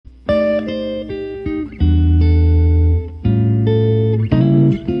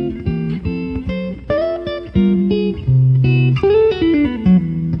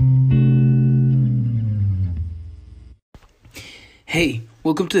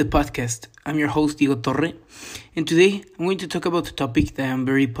to the podcast. I'm your host, Diego Torre, and today I'm going to talk about a topic that I'm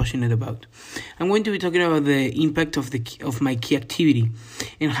very passionate about. I'm going to be talking about the impact of my key activity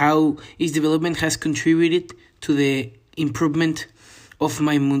and how its development has contributed to the improvement of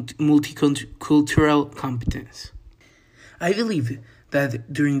my multicultural competence. I believe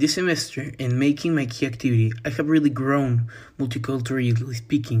that during this semester in making my key activity, I have really grown multiculturally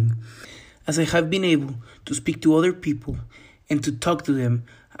speaking, as I have been able to speak to other people and to talk to them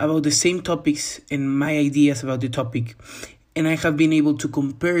about the same topics and my ideas about the topic. And I have been able to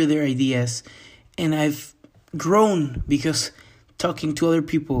compare their ideas, and I've grown because talking to other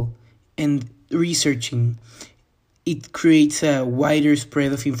people and researching, it creates a wider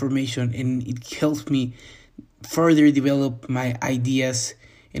spread of information, and it helps me further develop my ideas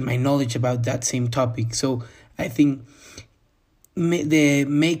and my knowledge about that same topic. So I think the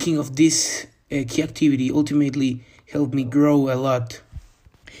making of this key activity ultimately helped me grow a lot.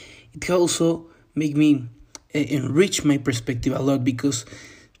 It also make me enrich my perspective a lot, because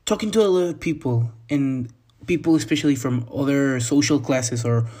talking to a lot of people, and people especially from other social classes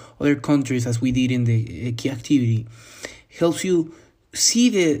or other countries, as we did in the key activity, helps you see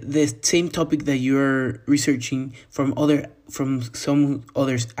the same topic that you are researching from some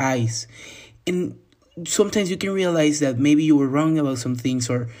others' eyes. And sometimes you can realize that maybe you were wrong about some things,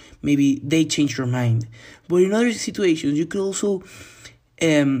 or maybe they changed your mind. But in other situations, you could also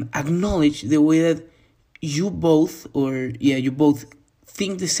acknowledge the way that you both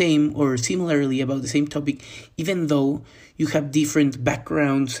think the same or similarly about the same topic, even though you have different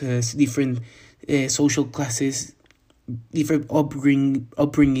backgrounds, different social classes, different upbringing,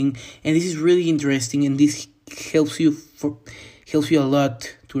 and this is really interesting, and this helps you a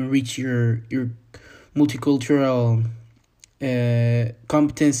lot to enrich your multicultural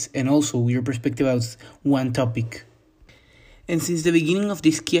competence and also your perspective about one topic. And since the beginning of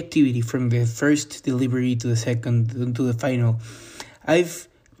this key activity, from the first delivery to the second and to the final, I've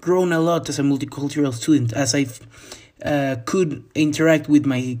grown a lot as a multicultural student, as I could interact with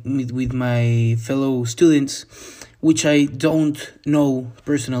my fellow students, which I don't know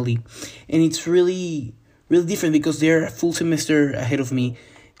personally. And it's really, really different, because they're a full semester ahead of me,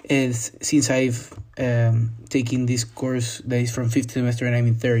 since I've taken this course that is from 5th semester and I'm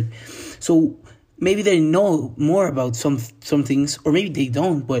in 3rd. So maybe they know more about some things, or maybe they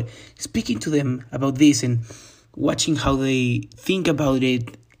don't, but speaking to them about this and watching how they think about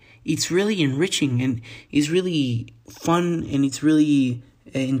it, it's really enriching, and it's really fun, and it's really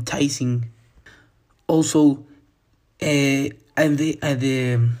enticing. Also, at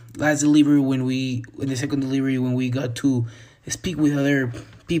the last delivery, in the second delivery, when we got to speak with other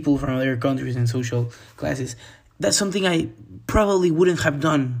people from other countries and social classes, that's something I probably wouldn't have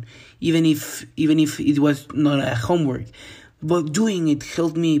done, even if it was not a homework. But doing it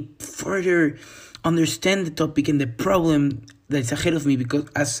helped me further understand the topic and the problem that's ahead of me, because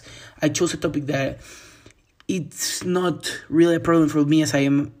as I chose a topic that it's not really a problem for me, as I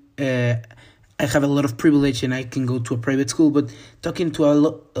am I have a lot of privilege and I can go to a private school, but talking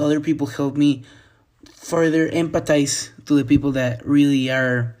to other people helped me further empathize to the people that really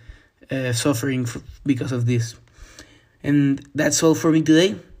are suffering because of this. And that's all for me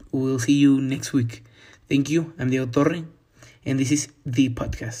today. We'll see you next week. Thank you. I'm Diego Torre, and this is the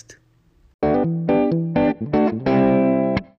podcast.